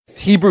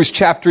Hebrews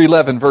chapter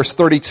 11, verse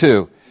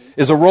 32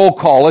 is a roll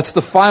call. It's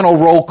the final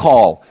roll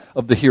call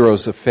of the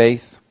heroes of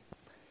faith.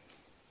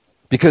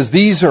 Because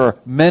these are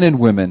men and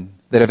women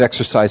that have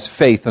exercised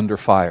faith under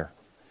fire.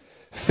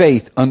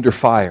 Faith under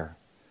fire.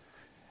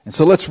 And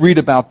so let's read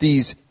about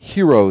these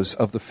heroes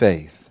of the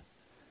faith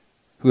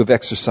who have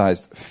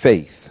exercised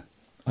faith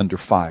under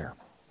fire.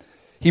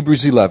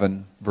 Hebrews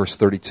 11, verse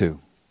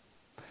 32.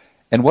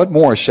 And what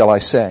more shall I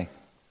say?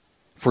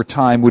 For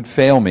time would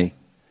fail me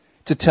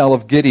to tell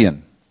of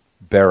Gideon,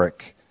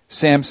 Barak,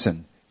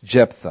 Samson,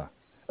 Jephthah,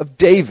 of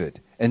David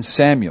and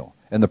Samuel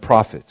and the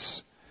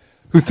prophets,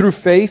 who through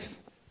faith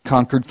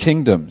conquered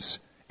kingdoms,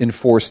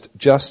 enforced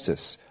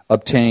justice,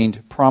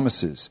 obtained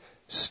promises,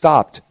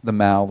 stopped the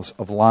mouths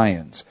of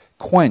lions,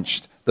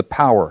 quenched the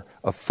power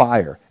of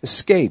fire,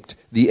 escaped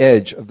the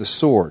edge of the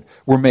sword,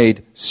 were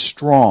made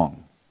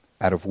strong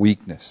out of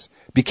weakness,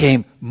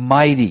 became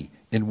mighty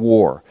in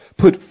war,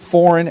 put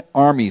foreign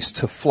armies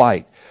to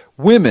flight.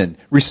 Women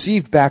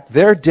received back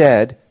their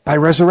dead by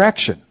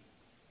resurrection.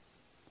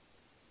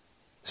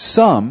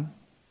 Some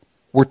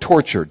were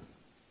tortured,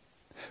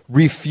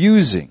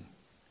 refusing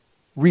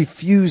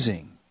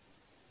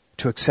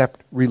to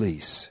accept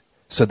release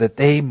so that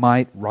they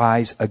might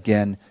rise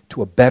again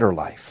to a better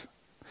life.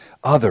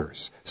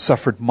 Others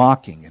suffered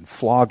mocking and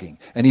flogging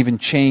and even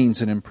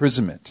chains and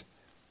imprisonment.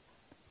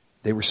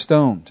 They were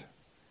stoned.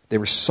 They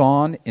were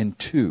sawn in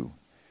two.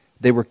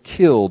 They were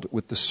killed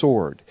with the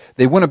sword.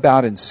 They went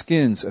about in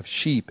skins of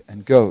sheep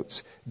and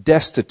goats,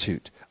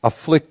 destitute,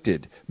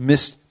 afflicted,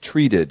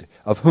 mistreated,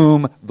 of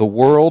whom the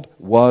world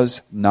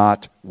was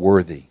not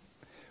worthy,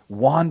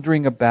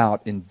 wandering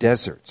about in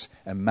deserts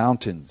and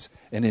mountains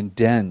and in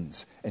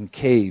dens and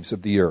caves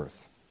of the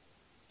earth.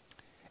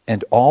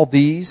 And all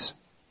these,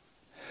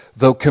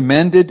 though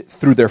commended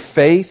through their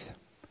faith,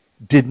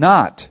 did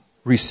not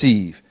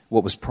receive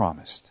what was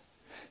promised,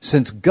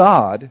 since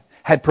God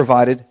had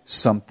provided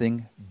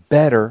something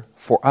better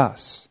for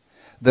us,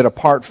 that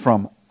apart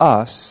from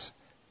us,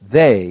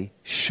 they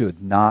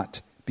should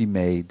not be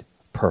made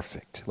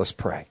perfect. Let's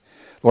pray.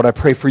 Lord, I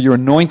pray for your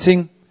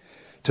anointing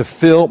to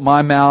fill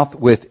my mouth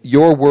with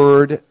your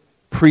word,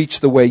 preach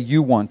the way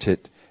you want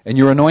it, and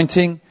your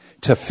anointing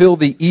to fill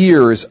the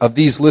ears of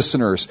these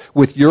listeners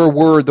with your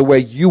word the way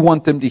you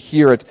want them to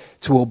hear it,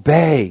 to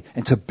obey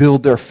and to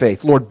build their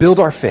faith. Lord, build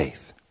our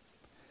faith.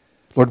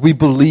 Lord, we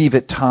believe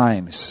at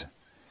times.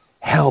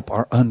 Help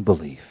our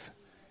unbelief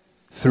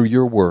through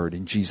your word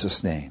in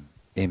Jesus' name.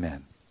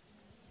 Amen.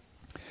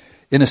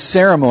 In a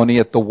ceremony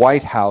at the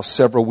White House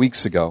several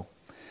weeks ago,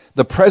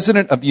 the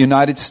President of the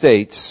United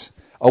States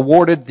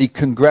awarded the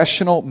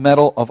Congressional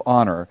Medal of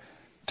Honor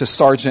to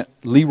Sergeant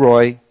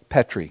Leroy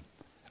Petrie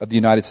of the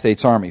United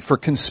States Army for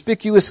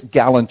conspicuous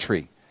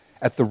gallantry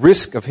at the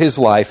risk of his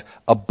life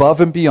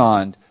above and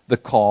beyond the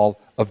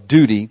call of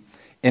duty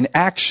in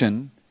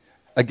action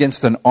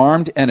against an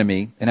armed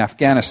enemy in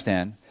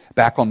Afghanistan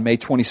back on May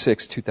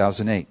 26,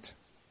 2008.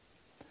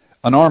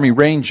 An Army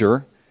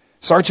Ranger,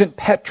 Sergeant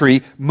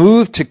Petrie,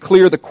 moved to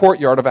clear the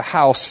courtyard of a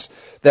house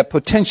that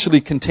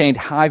potentially contained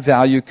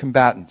high-value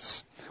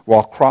combatants.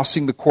 While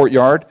crossing the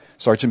courtyard,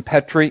 Sergeant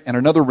Petrie and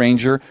another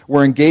ranger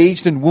were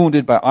engaged and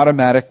wounded by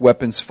automatic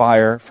weapons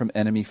fire from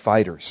enemy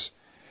fighters.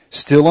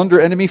 Still under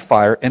enemy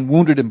fire and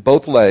wounded in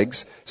both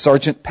legs,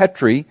 Sergeant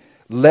Petrie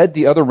led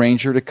the other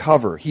ranger to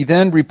cover. He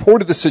then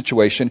reported the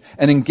situation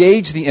and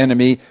engaged the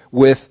enemy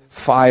with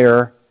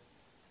fire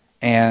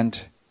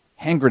and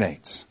hand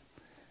grenades,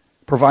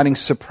 providing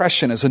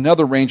suppression as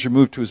another ranger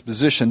moved to his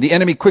position. The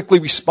enemy quickly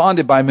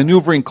responded by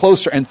maneuvering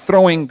closer and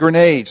throwing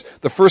grenades.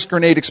 The first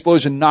grenade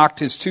explosion knocked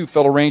his two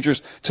fellow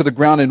rangers to the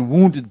ground and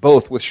wounded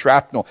both with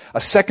shrapnel.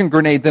 A second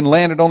grenade then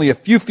landed only a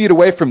few feet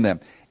away from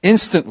them.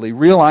 Instantly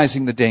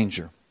realizing the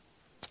danger,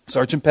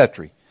 Sergeant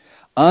Petrie,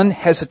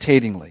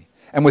 unhesitatingly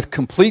and with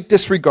complete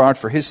disregard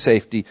for his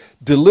safety,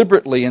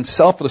 deliberately and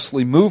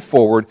selflessly moved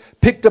forward,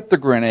 picked up the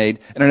grenade,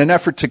 and in an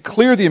effort to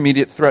clear the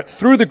immediate threat,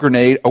 threw the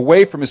grenade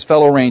away from his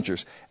fellow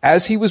rangers.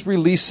 As he was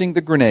releasing the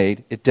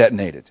grenade, it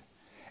detonated,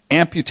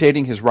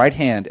 amputating his right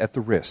hand at the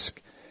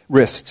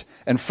wrist,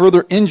 and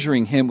further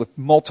injuring him with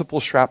multiple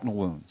shrapnel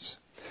wounds.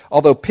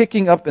 Although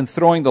picking up and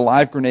throwing the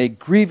live grenade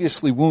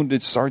grievously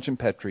wounded Sergeant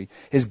Petrie,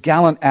 his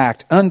gallant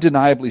act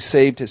undeniably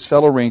saved his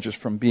fellow rangers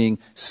from being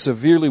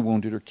severely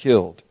wounded or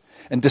killed.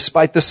 And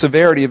despite the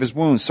severity of his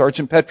wounds,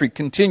 Sergeant Petrie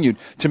continued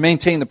to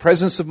maintain the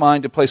presence of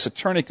mind to place a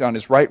tourniquet on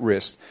his right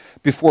wrist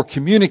before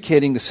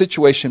communicating the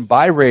situation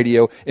by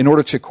radio in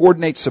order to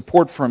coordinate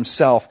support for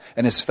himself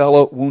and his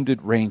fellow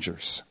wounded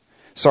rangers.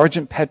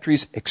 Sergeant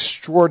Petrie's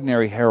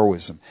extraordinary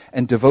heroism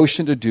and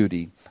devotion to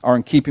duty are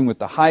in keeping with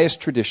the highest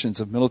traditions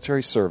of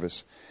military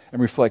service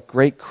and reflect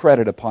great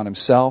credit upon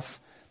himself,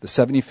 the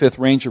 75th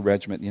Ranger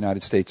Regiment in the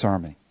United States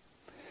Army.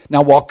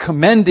 Now, while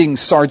commending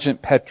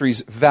Sergeant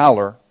Petrie's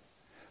valor,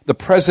 the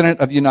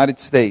President of the United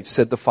States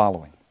said the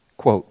following,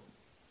 quote,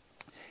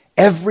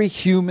 "Every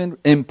human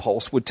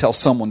impulse would tell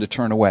someone to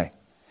turn away.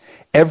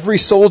 Every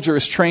soldier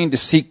is trained to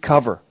seek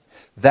cover.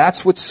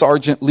 That's what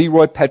Sergeant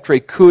Leroy Petrie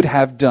could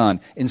have done.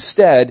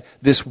 Instead,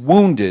 this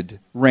wounded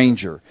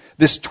ranger,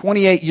 This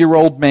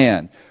 28-year-old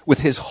man with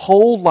his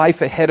whole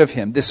life ahead of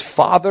him, this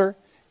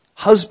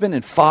husband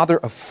and father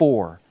of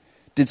 4,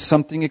 did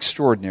something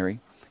extraordinary.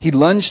 He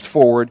lunged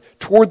forward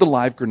toward the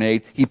live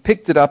grenade. He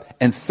picked it up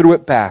and threw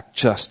it back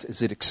just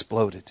as it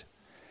exploded.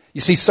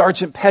 You see,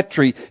 Sergeant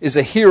Petrie is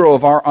a hero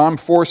of our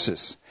armed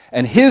forces,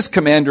 and his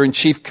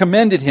commander-in-chief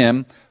commended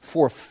him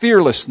for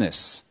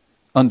fearlessness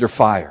under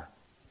fire.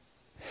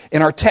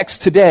 In our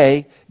text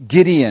today,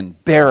 Gideon,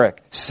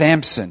 Barak,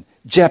 Samson,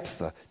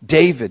 Jephthah,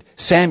 David,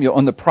 Samuel,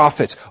 and the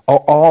prophets are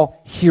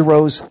all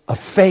heroes of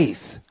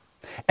faith.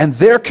 And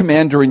their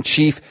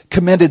commander-in-chief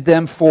commended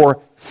them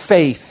for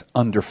faith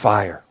under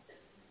fire.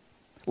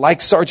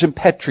 Like Sergeant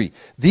Petrie,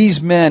 these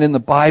men in the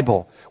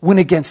Bible went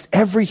against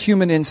every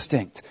human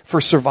instinct for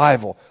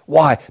survival.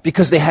 Why?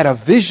 Because they had a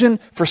vision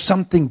for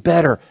something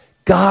better.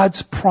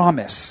 God's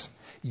promise,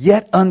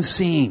 yet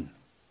unseen,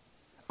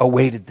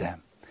 awaited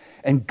them.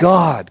 And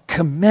God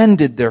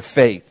commended their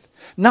faith,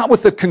 not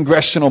with the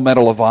Congressional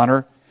Medal of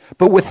Honor,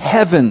 but with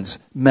heaven's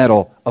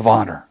Medal of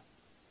Honor.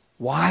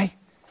 Why?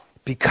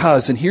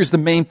 Because, and here's the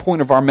main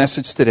point of our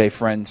message today,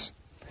 friends,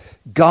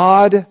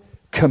 God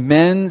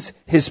commends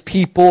his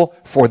people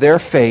for their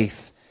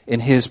faith in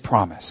his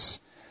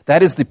promise.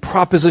 That is the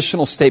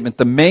propositional statement,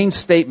 the main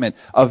statement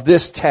of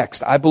this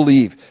text, I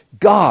believe.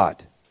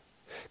 God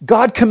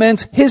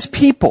commends his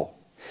people.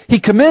 He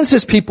commends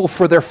his people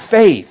for their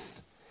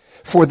faith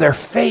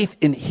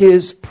in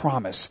his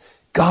promise.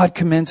 God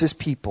commends his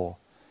people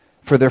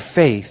for their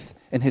faith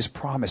in his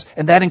promise.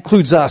 And that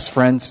includes us,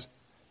 friends.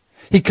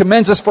 He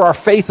commends us for our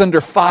faith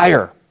under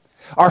fire.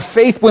 Our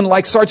faith when,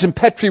 like Sergeant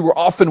Petrie, we're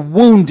often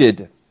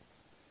wounded.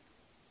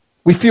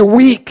 We feel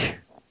weak.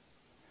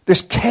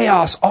 There's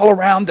chaos all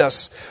around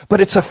us.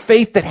 But it's a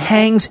faith that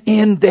hangs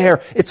in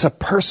there. It's a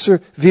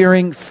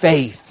persevering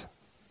faith.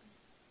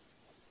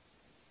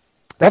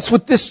 That's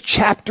what this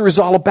chapter is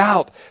all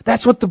about.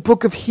 That's what the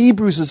book of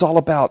Hebrews is all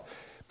about.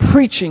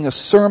 Preaching a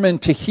sermon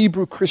to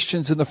Hebrew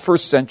Christians in the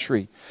first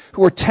century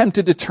who are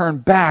tempted to turn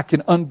back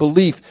in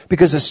unbelief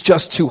because it's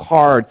just too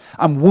hard.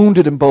 I'm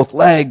wounded in both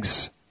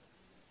legs.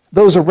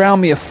 Those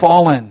around me have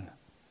fallen.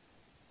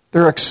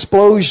 There are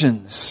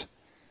explosions.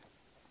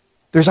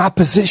 There's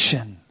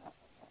opposition.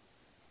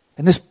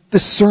 And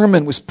this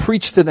sermon was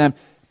preached to them.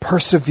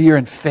 Persevere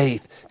in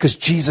faith because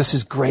Jesus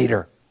is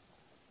greater.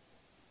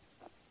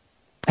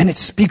 And it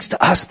speaks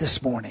to us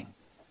this morning.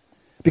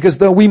 Because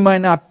though we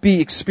might not be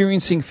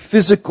experiencing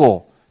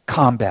physical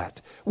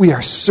combat, we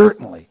are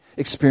certainly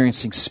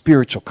experiencing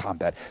spiritual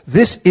combat.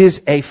 This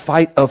is a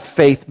fight of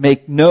faith.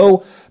 Make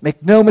no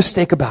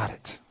mistake about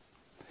it.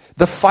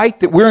 The fight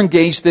that we're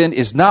engaged in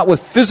is not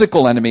with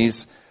physical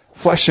enemies,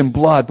 flesh and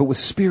blood, but with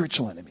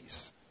spiritual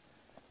enemies.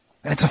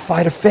 And it's a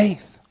fight of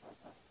faith.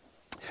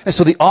 And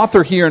so the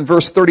author here in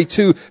verse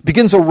 32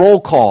 begins a roll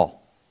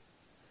call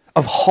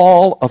of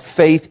Hall of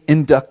Faith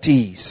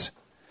inductees.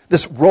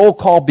 This roll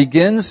call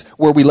begins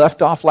where we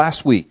left off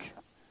last week.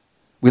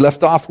 We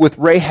left off with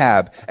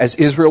Rahab as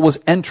Israel was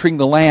entering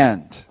the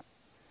land.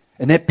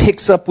 And it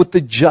picks up with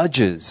the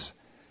judges,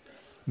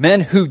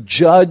 men who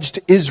judged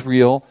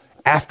Israel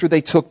after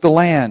they took the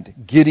land.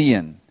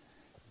 Gideon,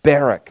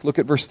 Barak. Look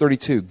at verse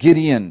 32.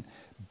 Gideon,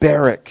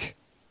 Barak,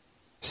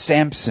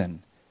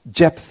 Samson,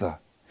 Jephthah.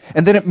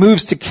 And then it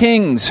moves to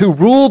kings who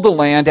ruled the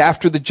land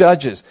after the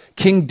judges.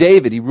 King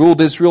David, he ruled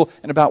Israel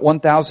in about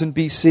 1000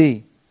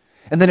 BC.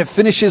 And then it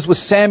finishes with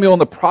Samuel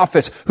and the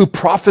prophets who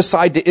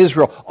prophesied to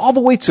Israel all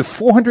the way to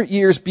 400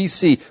 years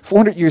BC,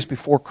 400 years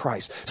before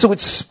Christ. So it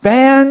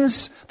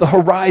spans the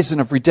horizon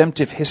of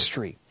redemptive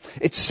history.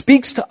 It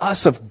speaks to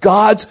us of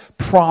God's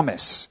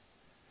promise.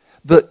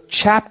 The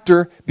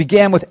chapter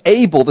began with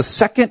Abel, the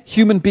second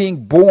human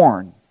being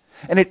born.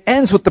 And it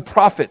ends with the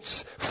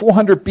prophets,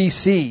 400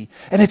 BC.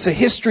 And it's a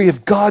history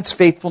of God's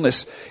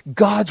faithfulness,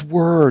 God's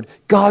word,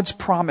 God's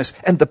promise,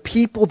 and the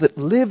people that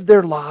live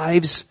their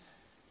lives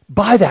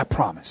by that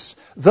promise.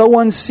 Though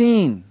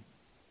unseen,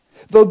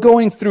 though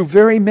going through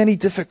very many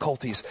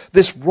difficulties,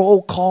 this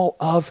roll call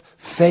of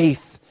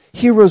faith,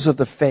 heroes of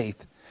the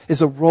faith,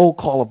 is a roll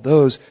call of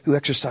those who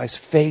exercise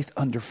faith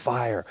under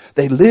fire.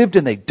 They lived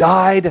and they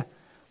died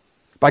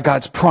by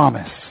God's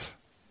promise.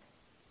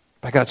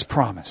 By God's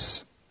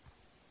promise.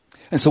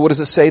 And so what does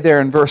it say there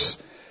in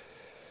verse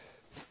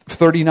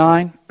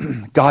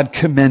 39? God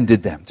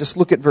commended them. Just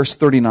look at verse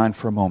 39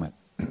 for a moment.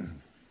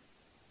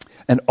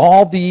 And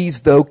all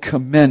these, though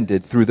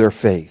commended through their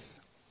faith.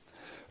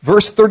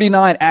 Verse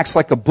 39 acts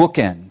like a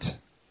bookend.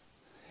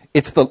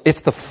 It's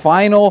the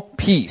final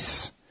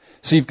piece.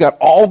 So you've got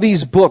all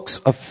these books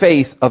of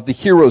faith, of the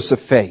heroes of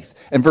faith.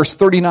 And verse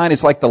 39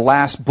 is like the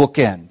last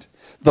bookend.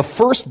 The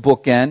first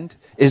bookend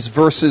is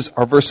verses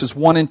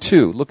 1 and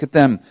 2. Look at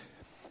them.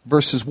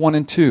 Verses 1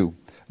 and 2.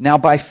 Now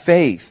by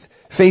faith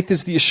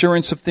is the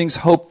assurance of things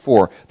hoped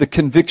for, the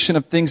conviction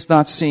of things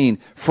not seen.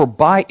 For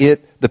by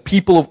it the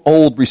people of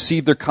old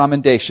received their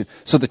commendation.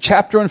 So the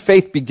chapter on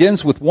faith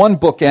begins with one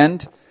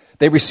bookend.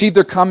 They received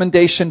their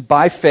commendation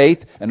by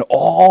faith, and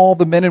all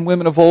the men and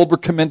women of old were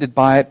commended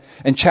by it.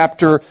 And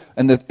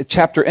the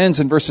chapter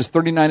ends in verses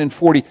 39 and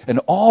 40. And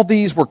all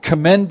these were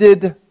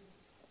commended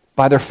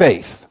by their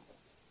faith.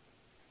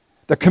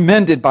 They're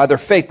commended by their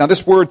faith. Now,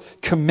 this word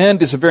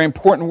commend is a very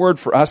important word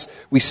for us.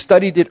 We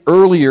studied it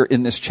earlier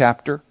in this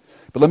chapter.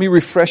 But let me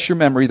refresh your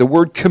memory. The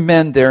word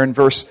commend there in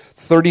verse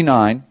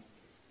 39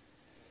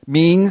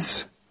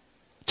 means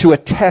to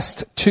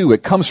attest to.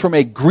 It comes from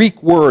a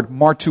Greek word,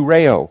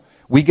 martureo.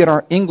 We get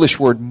our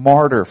English word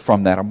martyr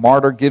from that. A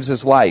martyr gives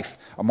his life.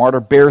 A martyr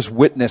bears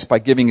witness by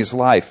giving his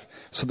life.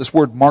 So this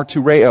word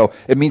martureo,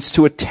 it means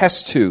to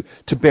attest to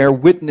bear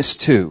witness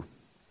to.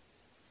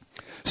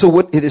 So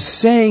what it is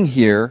saying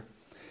here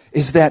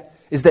is that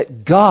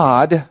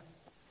God,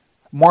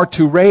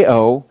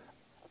 martureo,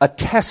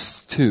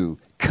 attests to,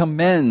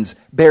 commends,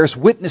 bears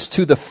witness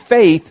to the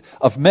faith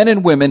of men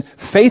and women,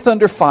 faith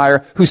under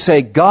fire, who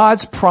say,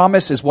 God's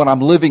promise is what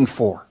I'm living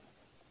for.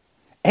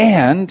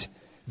 And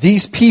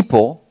these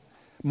people,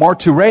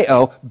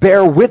 martureo,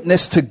 bear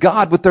witness to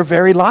God with their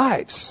very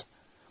lives.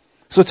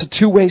 So it's a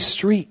two-way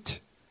street.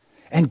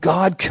 And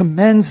God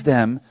commends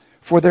them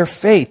for their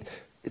faith.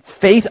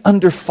 Faith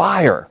under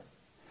fire.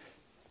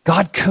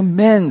 God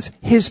commends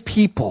His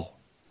people.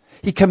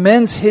 He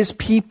commends His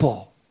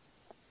people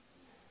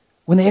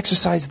when they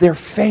exercise their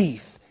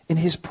faith in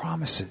His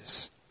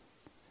promises.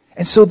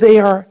 And so they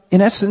are, in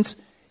essence,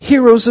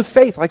 heroes of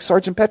faith, like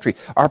Sergeant Petrie.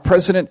 Our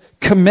president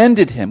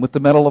commended him with the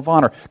Medal of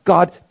Honor.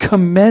 God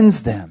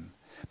commends them.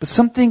 But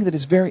something that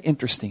is very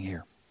interesting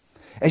here,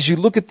 as you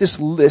look at this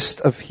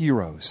list of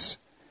heroes,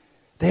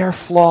 they are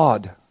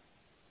flawed.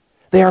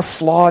 They are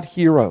flawed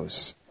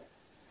heroes.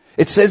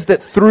 It says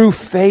that through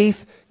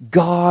faith,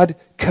 God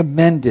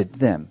commended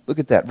them. Look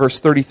at that, verse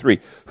 33.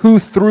 Who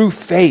through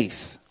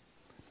faith,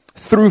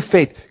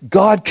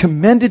 God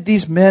commended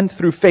these men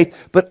through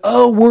faith. But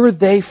oh, were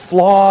they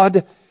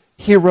flawed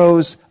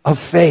heroes of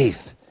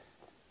faith.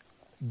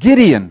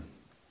 Gideon,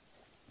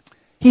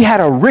 he had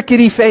a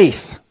rickety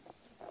faith,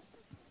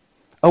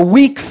 a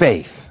weak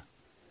faith.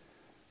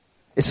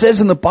 It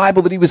says in the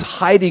Bible that he was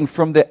hiding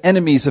from the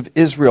enemies of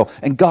Israel.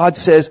 And God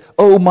says,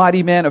 oh,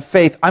 mighty man of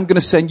faith, I'm going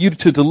to send you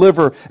to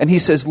deliver. And he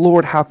says,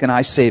 Lord, how can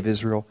I save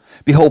Israel?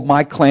 Behold,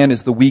 my clan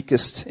is the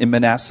weakest in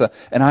Manasseh,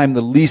 and I am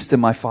the least in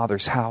my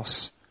father's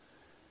house.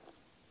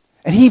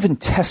 And he even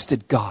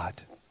tested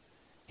God.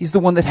 He's the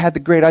one that had the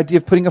great idea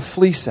of putting a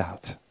fleece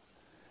out.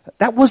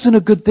 That wasn't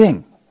a good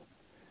thing.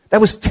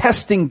 That was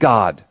testing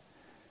God.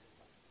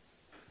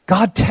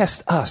 God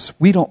tests us.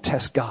 We don't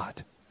test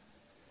God.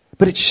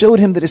 But it showed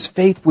him that his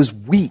faith was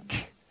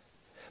weak.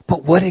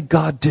 But what did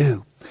God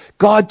do?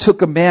 God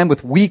took a man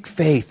with weak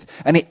faith,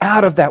 and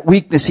out of that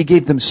weakness, he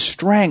gave them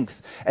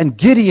strength. And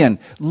Gideon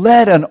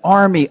led an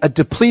army, a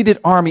depleted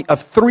army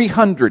of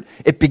 300.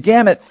 It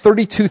began at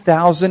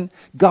 32,000.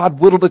 God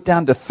whittled it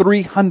down to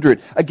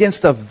 300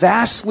 against a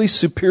vastly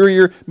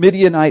superior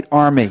Midianite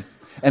army.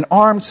 And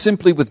armed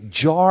simply with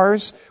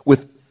jars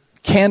with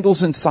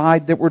candles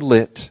inside that were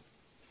lit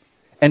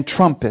and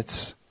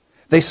trumpets.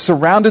 They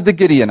surrounded the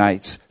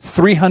Gideonites,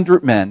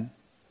 300 men.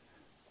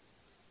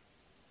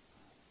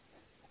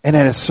 And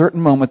at a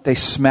certain moment, they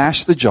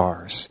smashed the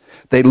jars.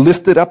 They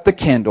lifted up the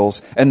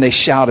candles and they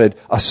shouted,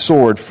 a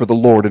sword for the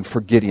Lord and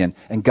for Gideon.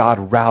 And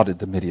God routed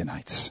the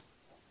Midianites.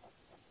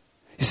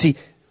 You see,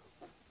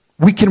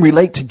 we can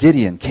relate to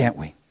Gideon, can't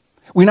we?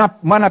 We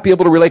might not be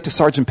able to relate to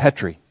Sergeant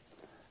Petrie.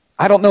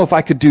 I don't know if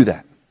I could do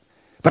that.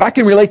 But I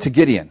can relate to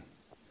Gideon.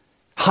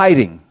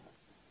 Hiding,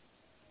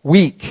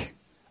 weak,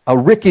 a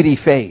rickety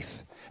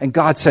faith. And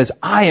God says,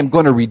 I am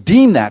going to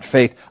redeem that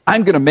faith.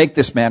 I'm going to make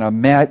this man a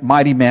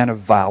mighty man of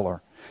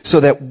valor. So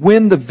that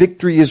when the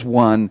victory is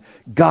won,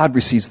 God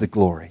receives the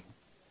glory.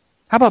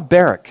 How about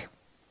Barak?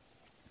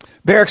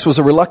 Barak was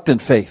a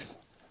reluctant faith.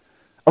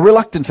 A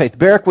reluctant faith.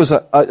 Barak was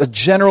a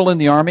general in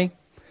the army.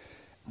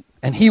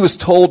 And he was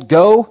told,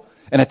 go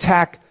and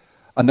attack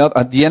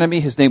the enemy.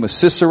 His name was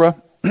Sisera.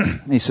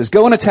 And he says,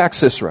 go and attack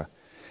Sisera.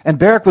 And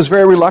Barak was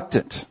very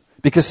reluctant.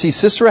 Because, see,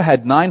 Sisera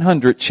had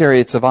 900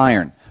 chariots of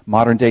iron,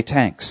 modern day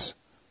tanks.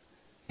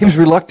 He was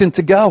reluctant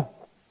to go.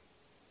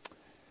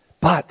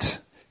 But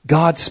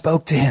God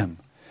spoke to him.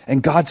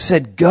 And God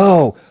said,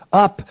 go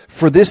up,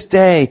 for this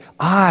day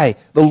I,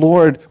 the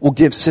Lord, will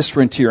give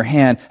Sisera into your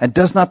hand. And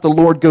does not the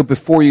Lord go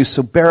before you?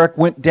 So Barak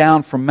went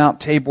down from Mount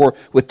Tabor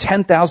with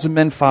 10,000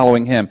 men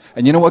following him.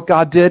 And you know what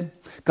God did?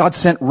 God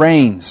sent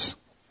rains.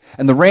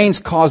 And the rains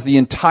caused the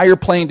entire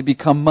plain to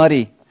become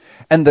muddy.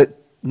 And the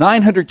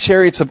 900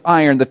 chariots of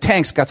iron, the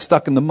tanks got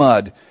stuck in the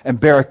mud. And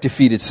Barak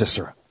defeated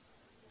Sisera.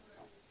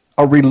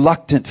 A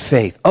reluctant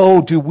faith.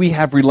 Oh, do we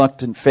have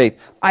reluctant faith?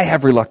 I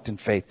have reluctant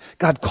faith.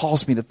 God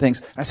calls me to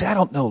things. I say, I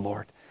don't know,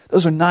 Lord.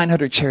 Those are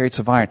 900 chariots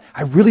of iron.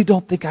 I really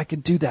don't think I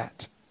can do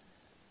that.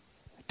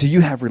 Do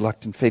you have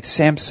reluctant faith?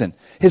 Samson,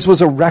 his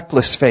was a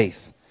reckless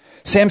faith.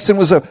 Samson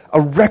was a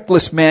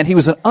reckless man. He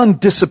was an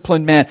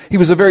undisciplined man. He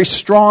was a very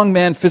strong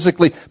man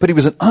physically, but he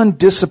was an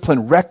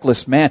undisciplined,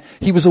 reckless man.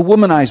 He was a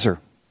womanizer.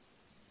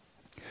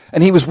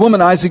 And he was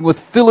womanizing with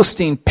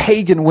Philistine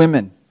pagan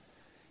women.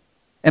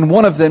 And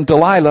one of them,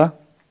 Delilah,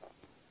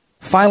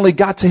 finally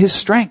got to his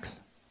strength.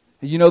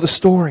 You know the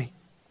story.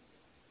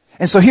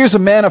 And so here's a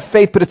man of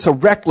faith, but it's a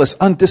reckless,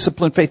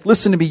 undisciplined faith.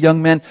 Listen to me,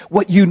 young men.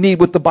 What you need,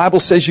 what the Bible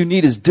says you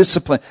need is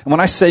discipline. And when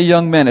I say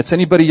young men, it's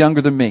anybody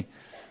younger than me.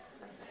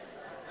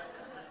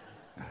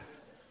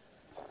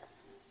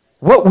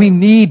 What we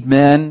need,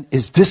 men,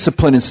 is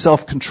discipline and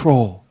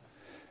self-control.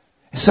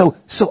 So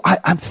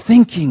I'm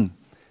thinking,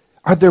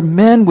 are there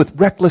men with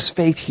reckless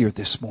faith here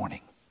this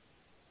morning?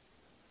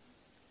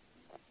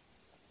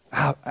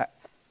 I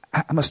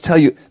must tell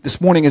you, this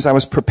morning as I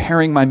was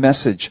preparing my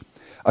message,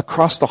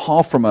 across the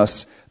hall from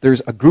us,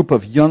 there's a group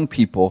of young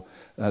people.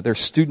 They're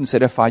students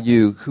at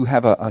FIU who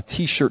have a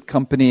T-shirt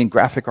company and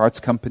graphic arts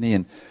company,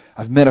 and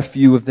I've met a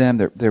few of them.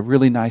 They're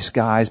really nice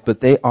guys,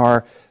 but they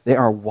are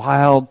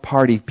wild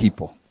party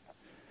people.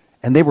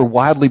 And they were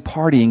wildly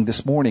partying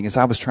this morning as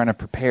I was trying to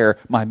prepare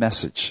my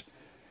message.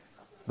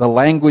 The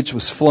language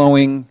was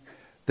flowing.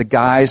 The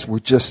guys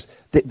were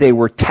they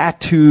were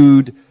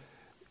tattooed,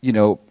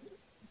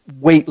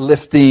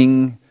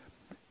 weightlifting,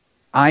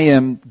 I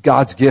am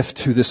God's gift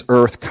to this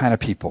earth kind of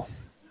people.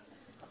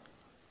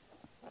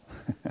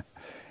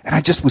 And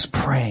I just was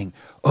praying,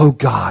 oh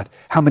God,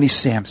 how many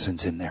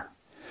Samsons in there?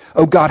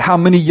 Oh God, how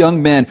many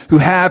young men who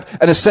have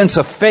a sense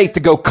of faith to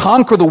go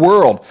conquer the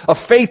world, a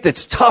faith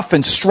that's tough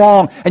and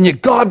strong, and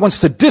yet God wants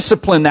to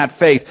discipline that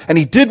faith. And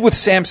he did with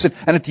Samson,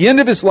 and at the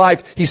end of his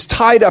life, he's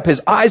tied up,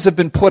 his eyes have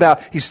been put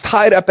out, he's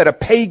tied up at a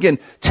pagan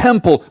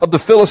temple of the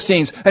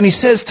Philistines, and he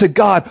says to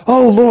God,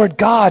 oh Lord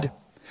God,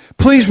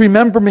 please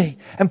remember me,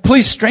 and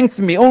please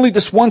strengthen me, only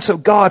this once, oh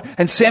God.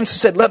 And Samson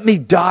said, let me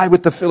die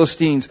with the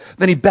Philistines.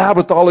 Then he bowed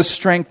with all his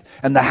strength,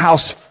 and the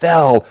house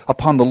fell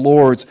upon the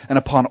lords and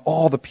upon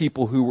all the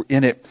people who were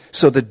in it.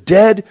 So the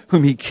dead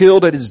whom he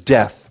killed at his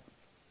death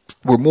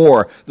were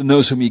more than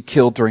those whom he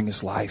killed during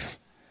his life.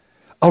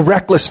 A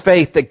reckless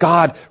faith that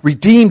God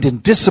redeemed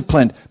and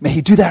disciplined. May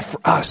he do that for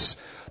us.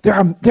 There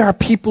are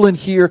people in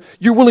here,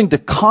 you're willing to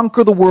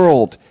conquer the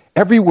world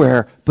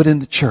everywhere but in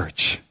the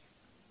church.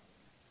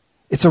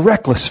 It's a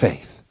reckless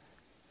faith.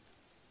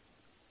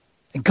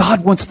 And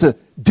God wants to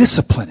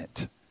discipline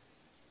it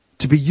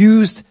to be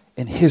used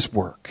in his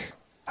work.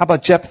 How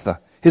about Jephthah?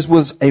 His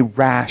was a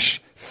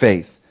rash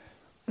faith.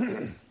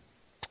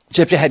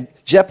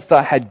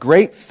 Jephthah had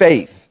great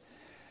faith,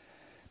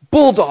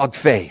 bulldog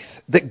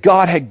faith, that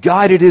God had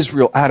guided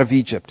Israel out of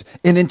Egypt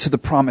and into the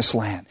promised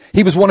land.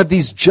 He was one of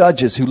these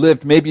judges who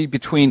lived maybe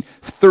between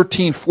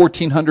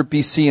 1400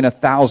 BC and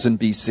 1000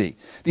 BC.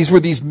 These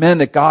were these men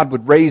that God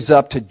would raise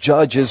up to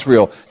judge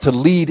Israel, to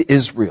lead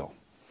Israel.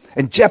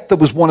 And Jephthah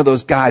was one of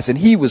those guys, and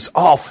he was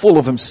all full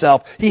of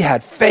himself. He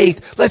had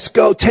faith. Let's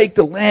go take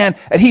the land.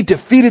 And he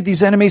defeated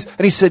these enemies,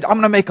 and he said, I'm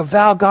going to make a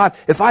vow, God,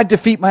 if I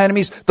defeat my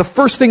enemies, the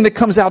first thing that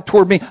comes out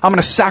toward me, I'm going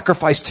to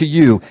sacrifice to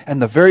you.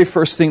 And the very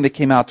first thing that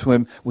came out to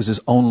him was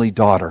his only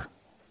daughter.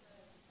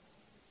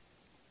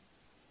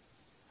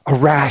 A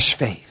rash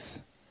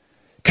faith.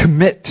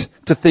 Commit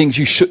to things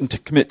you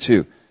shouldn't commit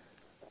to.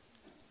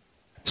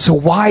 So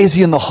why is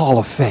he in the hall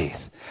of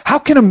faith? How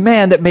can a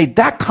man that made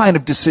that kind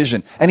of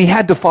decision, and he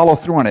had to follow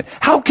through on it,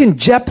 how can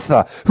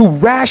Jephthah, who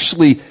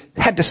rashly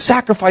had to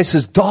sacrifice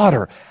his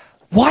daughter,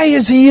 why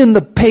is he in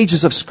the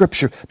pages of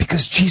Scripture?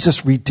 Because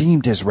Jesus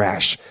redeemed his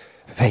rash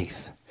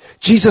faith.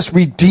 Jesus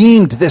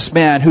redeemed this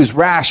man whose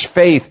rash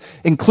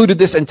faith included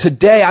this, and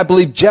today I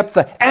believe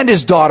Jephthah and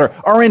his daughter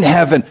are in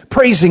heaven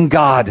praising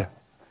God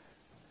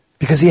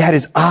because he had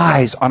his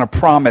eyes on a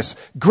promise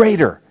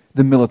greater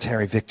than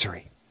military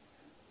victory.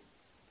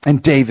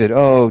 And David,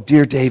 oh,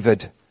 dear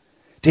David.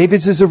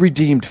 David's is a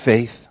redeemed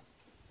faith.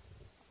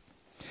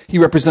 He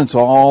represents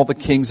all the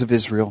kings of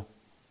Israel.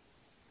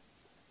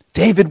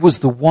 David was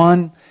the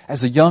one,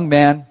 as a young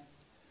man,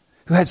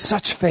 who had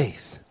such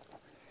faith.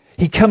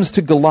 He comes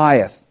to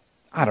Goliath,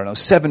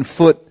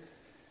 7-foot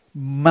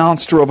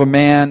monster of a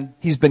man.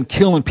 He's been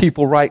killing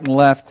people right and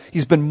left.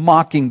 He's been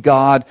mocking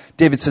God.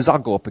 David says, I'll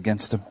go up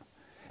against him.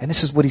 And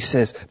this is what he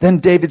says. Then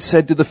David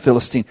said to the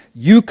Philistine,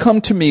 you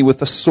come to me with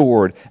the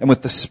sword and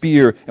with the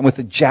spear and with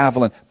the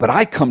javelin, but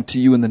I come to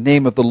you in the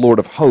name of the Lord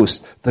of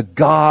hosts, the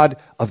God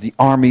of the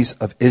armies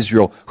of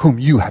Israel, whom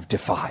you have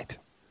defied.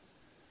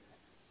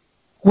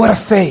 What a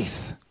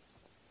faith.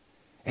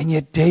 And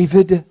yet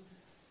David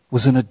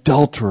was an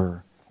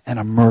adulterer and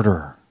a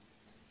murderer.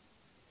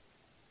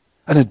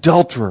 An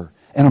adulterer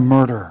and a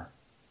murderer.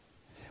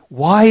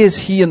 Why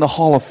is he in the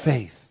hall of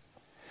faith?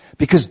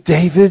 Because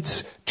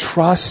David's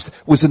trust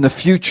was in the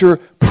future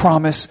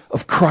promise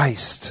of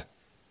Christ.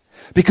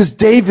 Because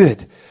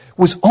David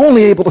was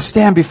only able to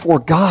stand before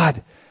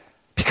God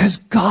because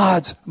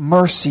God's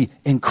mercy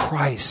in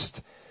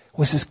Christ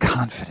was his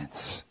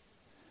confidence.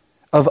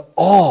 Of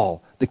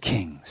all the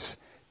kings,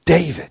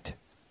 David's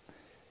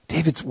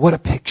what a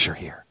picture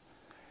here.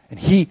 And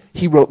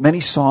he wrote many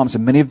psalms,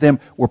 and many of them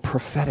were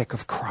prophetic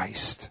of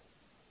Christ.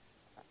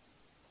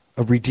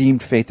 A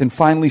redeemed faith. And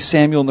finally,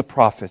 Samuel and the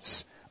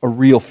prophets. A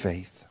real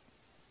faith.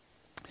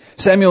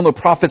 Samuel and the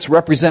prophets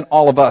represent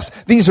all of us.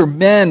 These are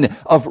men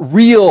of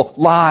real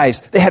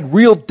lives. They had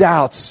real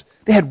doubts.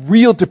 They had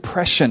real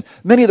depression.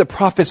 Many of the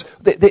prophets,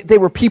 they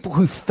were people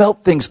who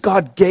felt things.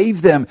 God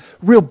gave them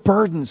real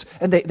burdens,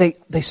 and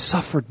they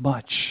suffered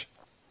much.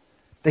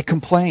 They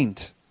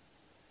complained.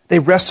 They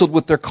wrestled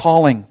with their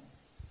calling.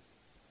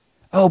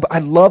 Oh, but I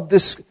love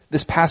this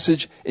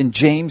passage in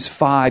James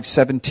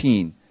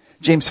 5:17.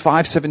 James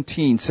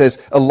 5:17 says,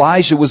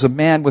 Elijah was a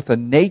man with a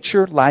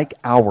nature like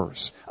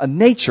ours. A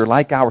nature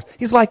like ours.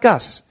 He's like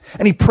us.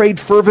 And he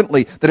prayed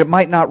fervently that it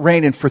might not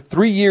rain. And for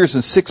 3 years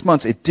and 6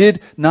 months, it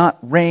did not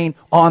rain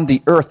on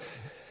the earth.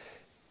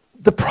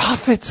 The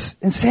prophets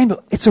and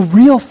Samuel, it's a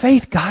real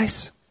faith,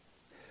 guys.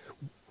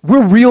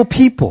 We're real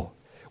people.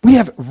 We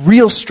have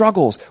real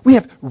struggles. We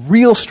have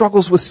real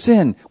struggles with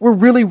sin. We're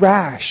really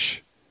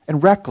rash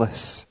and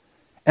reckless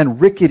and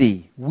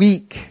rickety,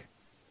 weak.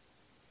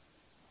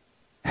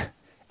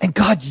 And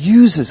God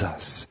uses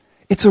us.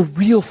 It's a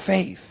real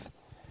faith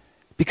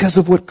because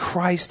of what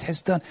Christ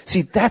has done.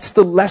 See, that's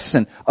the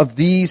lesson of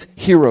these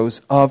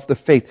heroes of the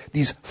faith,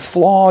 these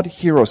flawed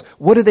heroes.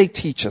 What do they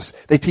teach us?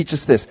 They teach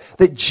us this,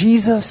 that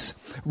Jesus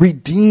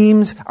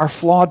redeems our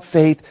flawed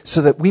faith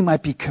so that we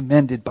might be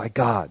commended by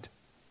God.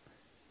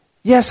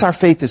 Yes, our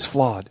faith is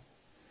flawed,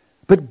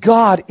 but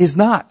God is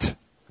not.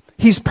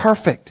 He's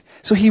perfect.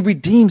 So he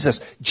redeems us.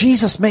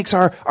 Jesus makes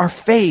our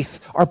faith,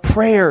 our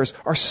prayers,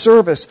 our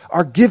service,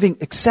 our giving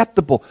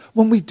acceptable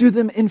when we do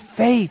them in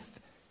faith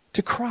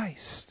to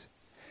Christ.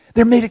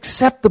 They're made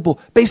acceptable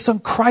based on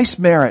Christ's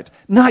merit,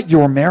 not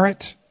your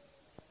merit.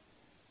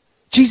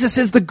 Jesus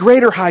is the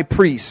greater high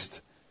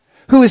priest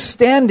who is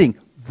standing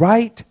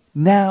right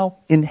now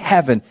in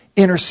heaven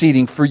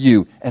interceding for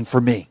you and for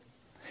me.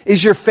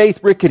 Is your faith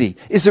rickety?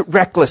 Is it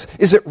reckless?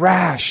 Is it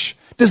rash?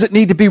 Does it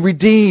need to be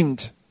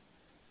redeemed?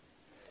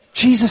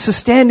 Jesus is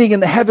standing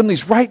in the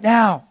heavenlies right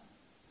now.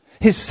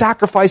 His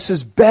sacrifice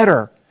is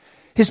better.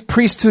 His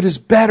priesthood is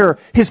better.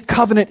 His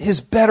covenant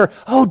is better.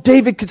 Oh,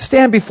 David could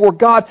stand before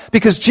God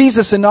because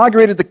Jesus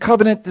inaugurated the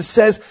covenant that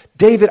says,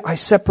 David, I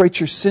separate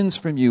your sins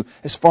from you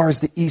as far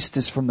as the east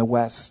is from the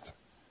west.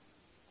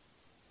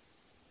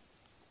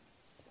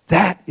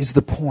 That is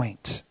the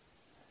point.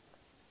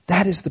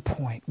 That is the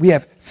point. We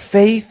have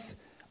faith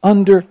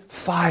under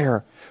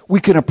fire. We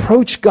can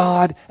approach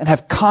God and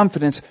have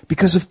confidence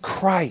because of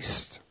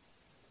Christ.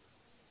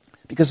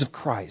 Because of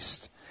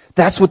Christ.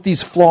 That's what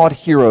these flawed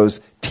heroes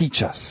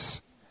teach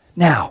us.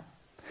 Now,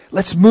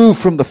 let's move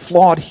from the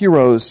flawed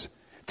heroes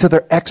to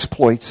their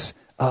exploits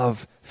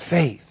of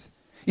faith.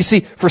 You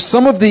see, for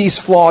some of these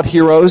flawed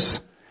heroes,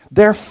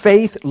 their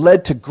faith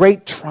led to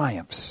great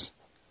triumphs.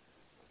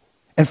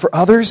 And for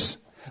others,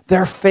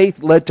 their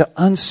faith led to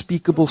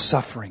unspeakable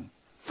suffering.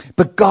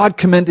 But God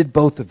commended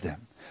both of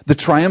them, the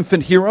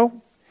triumphant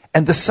hero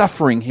and the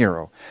suffering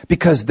hero,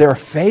 because their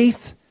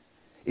faith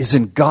is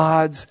in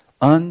God's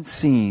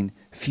unseen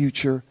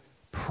future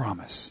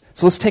promise.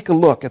 So let's take a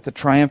look at the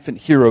triumphant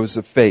heroes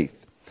of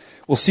faith.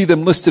 We'll see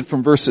them listed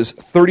from verses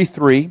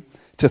 33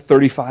 to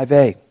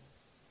 35a.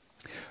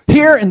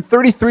 Here in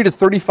 33 to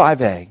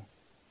 35a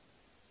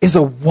is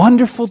a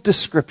wonderful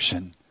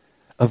description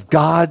of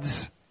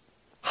God's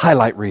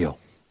highlight reel.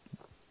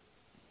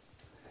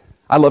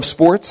 I love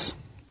sports,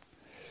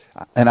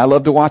 and I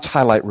love to watch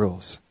highlight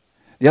reels.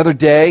 The other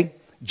day,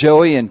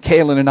 Joey and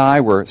Kaylin and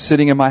I were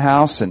sitting in my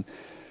house, and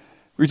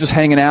we were just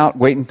hanging out,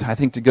 waiting, I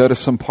think, to go to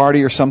some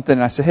party or something.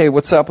 And I said, hey,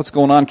 what's up? What's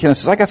going on? Kaylin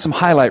says, I got some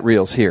highlight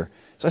reels here.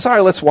 So I said, all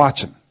right, let's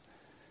watch them.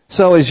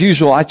 So as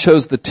usual, I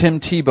chose the Tim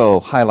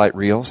Tebow highlight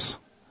reels.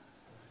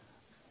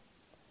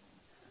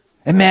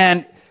 And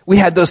man, we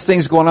had those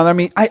things going on. I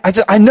mean,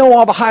 I know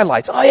all the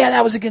highlights. Oh yeah,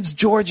 that was against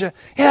Georgia.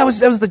 Yeah,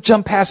 that was the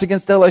jump pass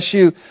against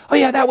LSU. Oh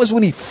yeah, that was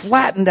when he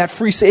flattened that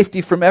free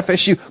safety from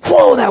FSU.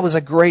 Whoa, that was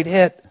a great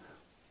hit.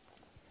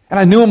 And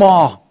I knew them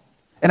all.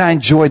 And I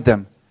enjoyed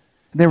them.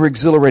 And they were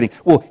exhilarating.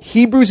 Well,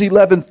 Hebrews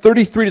 11,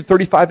 33 to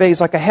 35a is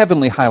like a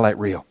heavenly highlight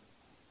reel.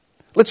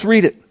 Let's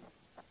read it.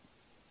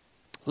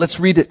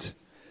 Let's read it.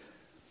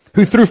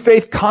 Who through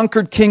faith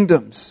conquered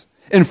kingdoms,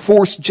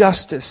 enforced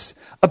justice,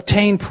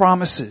 obtained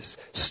promises,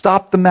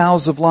 stopped the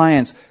mouths of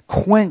lions,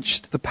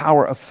 quenched the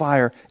power of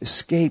fire,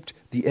 escaped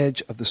the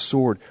edge of the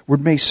sword, were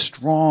made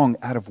strong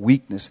out of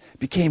weakness,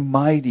 became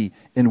mighty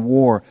in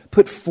war,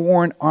 put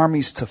foreign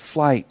armies to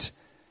flight.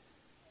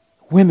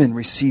 Women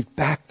received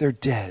back their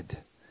dead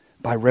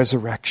by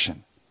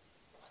resurrection.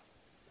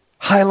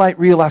 Highlight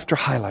reel after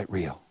highlight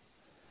reel.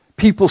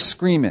 People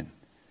screaming,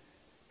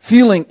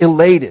 feeling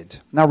elated.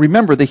 Now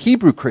remember, the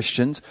Hebrew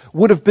Christians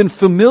would have been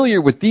familiar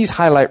with these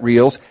highlight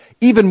reels,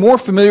 even more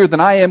familiar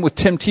than I am with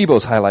Tim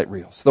Tebow's highlight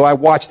reels. Though I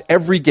watched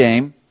every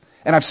game,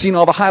 and I've seen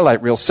all the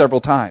highlight reels several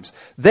times.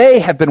 They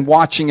have been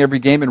watching every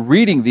game and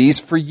reading these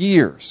for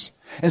years.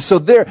 And so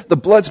the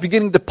blood's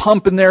beginning to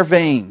pump in their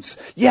veins.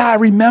 Yeah, I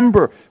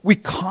remember we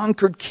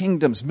conquered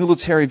kingdoms,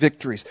 military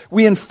victories.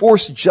 We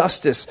enforced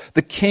justice,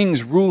 the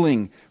kings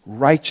ruling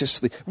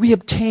righteously. We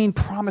obtained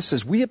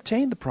promises. We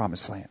obtained the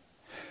promised land.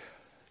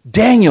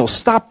 Daniel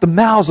stopped the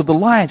mouths of the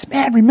lions.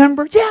 Man,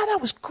 remember? Yeah, that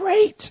was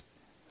great.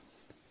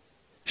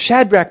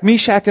 Shadrach,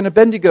 Meshach, and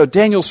Abednego,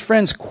 Daniel's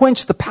friends,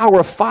 quenched the power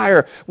of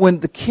fire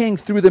when the king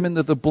threw them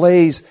into the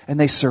blaze, and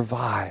they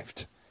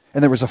survived.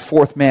 And there was a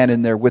fourth man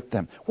in there with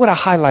them. What a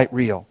highlight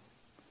reel.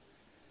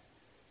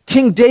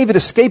 King David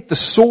escaped the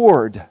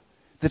sword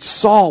that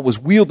Saul was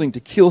wielding to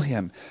kill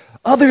him.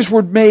 Others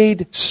were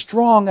made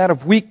strong out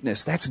of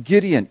weakness. That's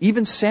Gideon.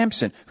 Even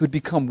Samson, who had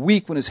become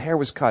weak when his hair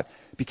was cut,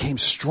 became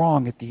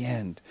strong at the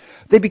end.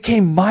 They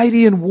became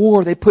mighty in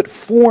war. They put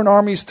foreign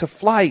armies to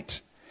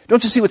flight.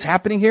 Don't you see what's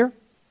happening here?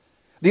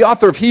 The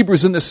author of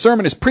Hebrews in this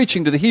sermon is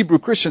preaching to the Hebrew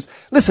Christians.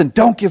 Listen,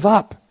 don't give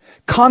up.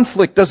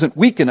 Conflict doesn't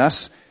weaken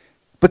us,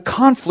 but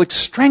conflict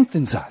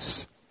strengthens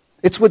us.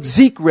 It's what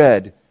Zeke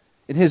read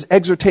in his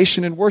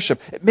exhortation in worship.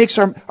 It makes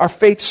our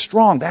faith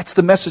strong. That's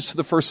the message to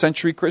the first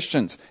century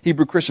Christians,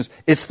 Hebrew Christians.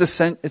 It's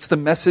the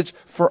message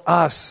for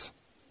us.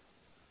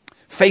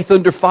 Faith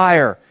under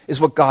fire is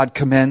what God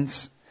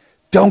commends.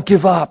 Don't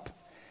give up.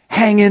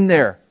 Hang in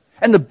there.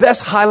 And the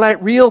best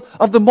highlight reel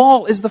of them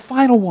all is the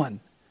final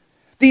one.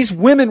 These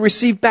women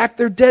received back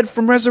their dead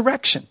from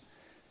resurrection.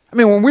 I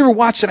mean, when we were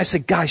watching, I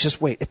said, guys,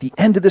 just wait. At the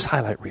end of this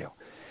highlight reel,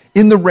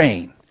 in the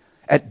rain,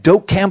 at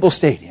Doak Campbell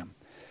Stadium,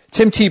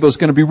 Tim Tebow is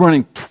going to be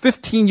running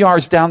 15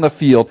 yards down the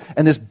field,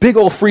 and this big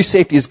old free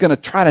safety is going to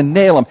try to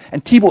nail him,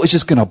 and Tebow is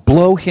just going to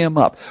blow him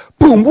up.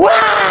 Boom!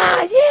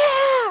 Wah!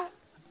 Yeah!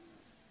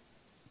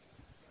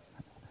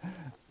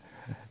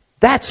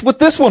 That's what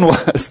this one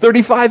was,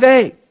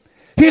 35A.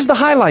 Here's the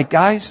highlight,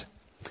 guys.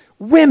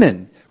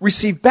 Women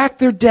received back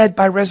their dead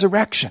by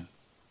resurrection.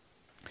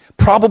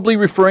 Probably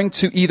referring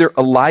to either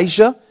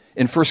Elijah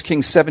in 1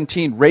 Kings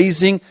 17,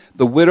 raising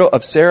the widow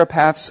of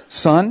Zarephath's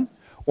son,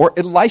 or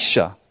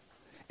Elisha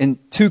in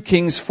 2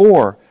 Kings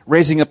 4,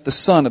 raising up the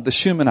son of the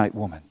Shunammite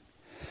woman.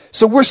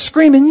 So we're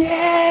screaming,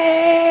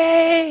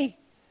 yay!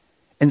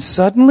 And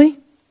suddenly,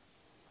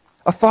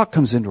 a thought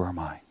comes into our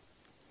mind.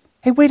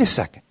 Hey, wait a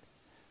second.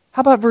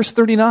 How about verse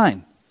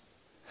 39?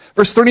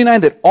 Verse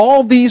 39, that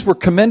all these were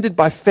commended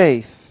by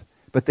faith,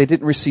 but they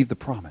didn't receive the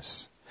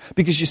promise.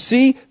 Because you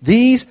see,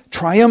 these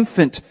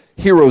triumphant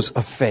heroes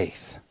of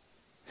faith,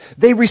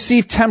 they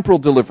received temporal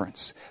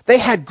deliverance. They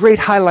had great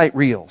highlight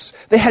reels.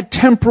 They had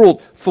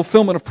temporal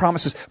fulfillment of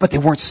promises, but they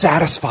weren't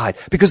satisfied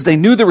because they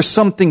knew there was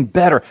something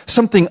better,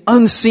 something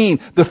unseen,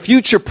 the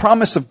future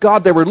promise of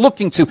God they were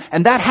looking to.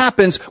 And that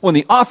happens when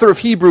the author of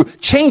Hebrew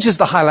changes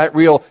the highlight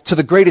reel to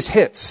the greatest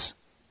hits.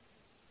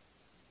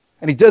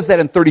 And he does that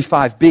in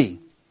 35B.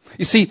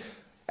 You see,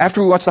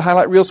 after we watch the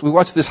highlight reels, we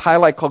watch this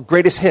highlight called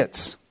Greatest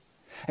Hits.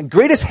 And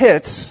greatest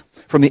hits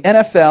from the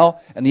NFL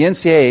and the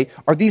NCAA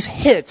are these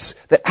hits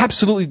that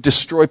absolutely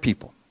destroy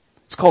people.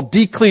 It's called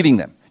decleating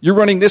them. You're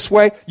running this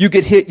way, you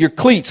get hit, your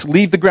cleats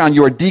leave the ground,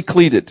 you are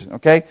decleated,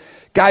 okay?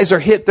 Guys are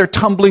hit, they're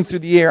tumbling through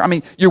the air. I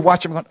mean, you're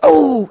watching them going,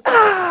 oh,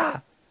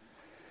 ah!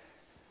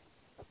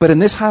 But in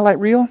this highlight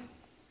reel,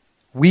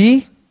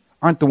 we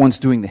aren't the ones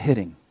doing the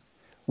hitting.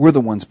 We're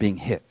the ones being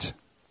hit.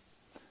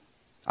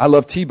 I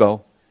love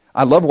Tebow.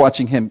 I love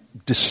watching him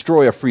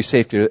destroy a free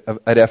safety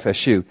at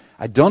FSU.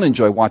 I don't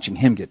enjoy watching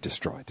him get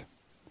destroyed.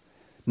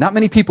 Not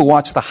many people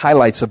watch the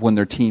highlights of when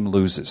their team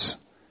loses.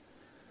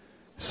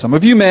 Some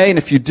of you may, and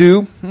if you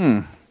do,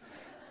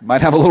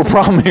 might have a little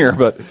problem here,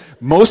 but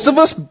most of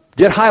us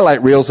get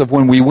highlight reels of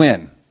when we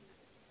win.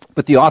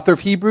 But the author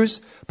of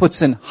Hebrews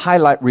puts in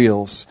highlight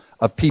reels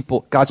of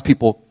people, God's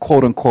people,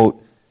 quote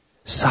unquote,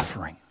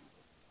 suffering.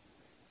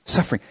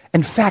 Suffering.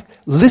 In fact,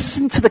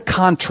 listen to the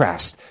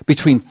contrast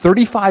between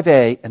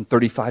 35A and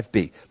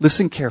 35B.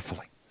 Listen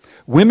carefully.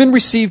 Women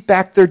received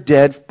back their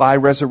dead by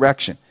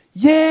resurrection.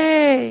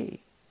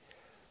 Yay!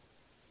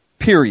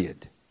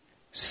 Period.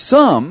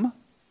 Some,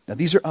 now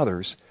these are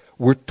others,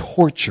 were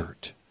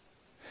tortured.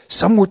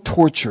 Some were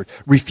tortured,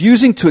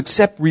 refusing to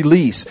accept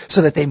release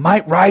so that they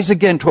might rise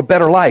again to a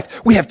better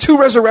life. We have two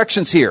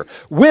resurrections here.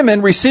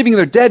 Women receiving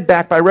their dead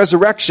back by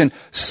resurrection,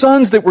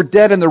 sons that were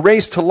dead and they're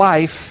raised to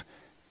life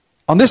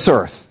on this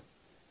earth.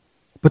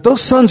 But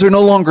those sons are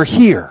no longer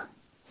here.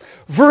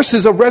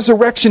 Versus a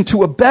resurrection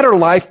to a better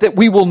life that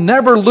we will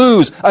never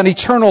lose, an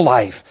eternal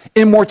life,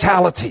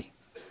 immortality.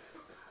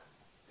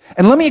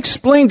 And let me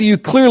explain to you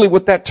clearly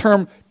what that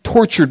term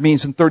tortured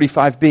means in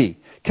 35B.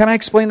 Can I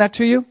explain that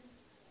to you?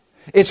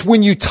 It's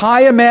when you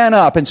tie a man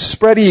up and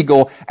spread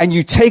eagle and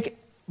you take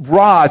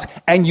rods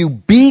and you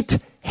beat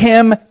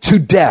him to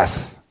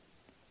death.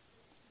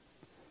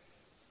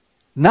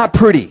 Not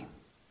pretty.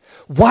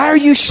 Why are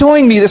you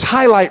showing me this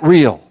highlight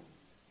reel?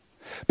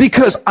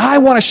 Because I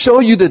want to show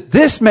you that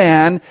this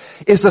man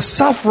is a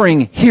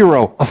suffering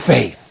hero of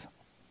faith.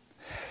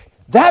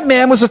 That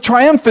man was a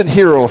triumphant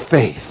hero of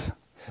faith.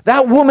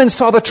 That woman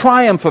saw the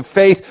triumph of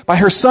faith by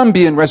her son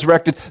being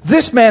resurrected.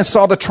 This man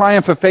saw the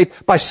triumph of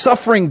faith by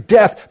suffering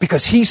death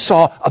because he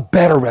saw a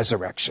better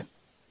resurrection.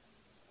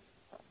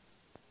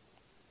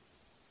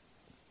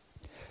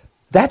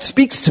 That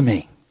speaks to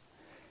me.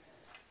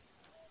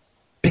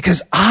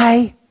 Because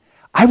I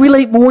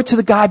relate more to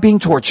the guy being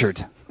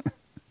tortured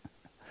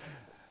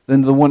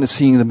than the one that's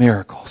seeing the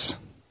miracles.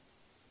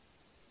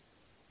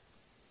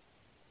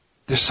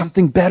 There's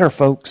something better,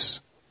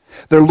 folks.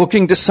 They're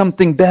looking to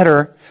something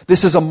better.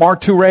 This is a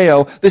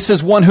martyreo. This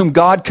is one whom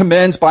God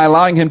commends by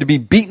allowing him to be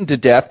beaten to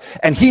death.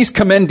 And he's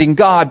commending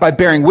God by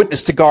bearing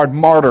witness to God,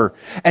 martyr.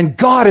 And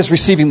God is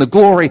receiving the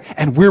glory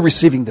and we're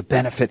receiving the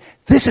benefit.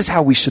 This is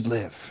how we should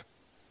live.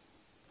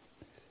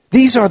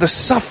 These are the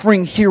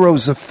suffering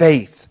heroes of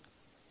faith.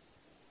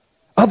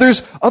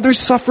 Others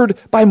suffered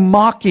by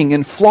mocking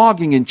and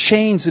flogging and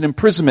chains and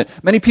imprisonment.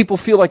 Many people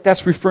feel like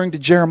that's referring to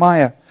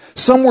Jeremiah.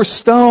 Some were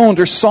stoned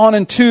or sawn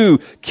in two,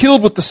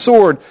 killed with the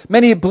sword.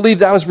 Many believe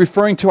that was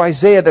referring to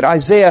Isaiah, that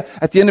Isaiah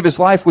at the end of his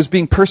life was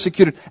being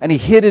persecuted and he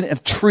hid in a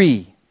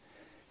tree,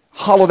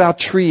 hollowed out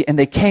tree, and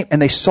they came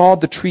and they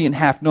sawed the tree in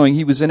half knowing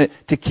he was in it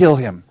to kill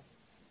him.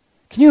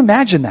 Can you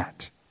imagine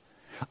that?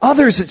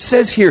 Others, it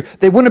says here,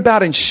 they went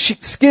about in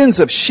skins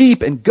of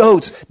sheep and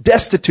goats,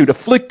 destitute,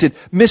 afflicted,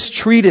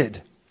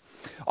 mistreated.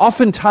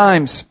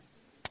 Oftentimes,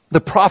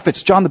 the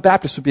prophets, John the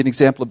Baptist would be an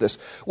example of this,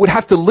 would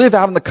have to live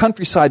out in the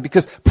countryside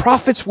because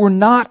prophets were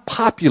not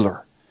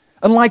popular,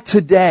 unlike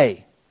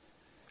today.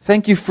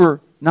 Thank you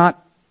for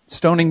not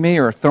stoning me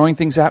or throwing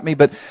things at me,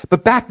 but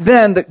back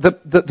then,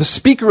 the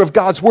speaker of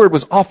God's word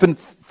was often,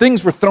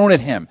 things were thrown at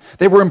him.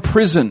 They were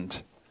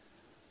imprisoned.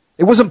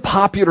 It wasn't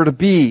popular to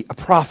be a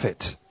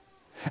prophet.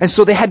 And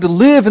so they had to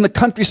live in the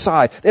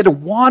countryside. They had to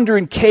wander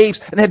in caves,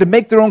 and they had to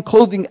make their own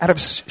clothing out of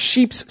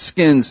sheep's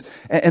skins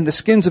and the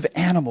skins of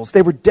animals.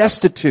 They were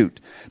destitute.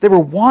 They were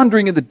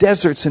wandering in the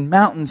deserts and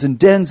mountains and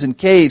dens and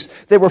caves.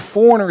 They were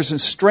foreigners and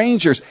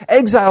strangers,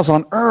 exiles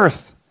on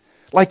earth,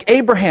 like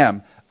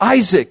Abraham,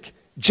 Isaac,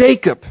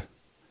 Jacob.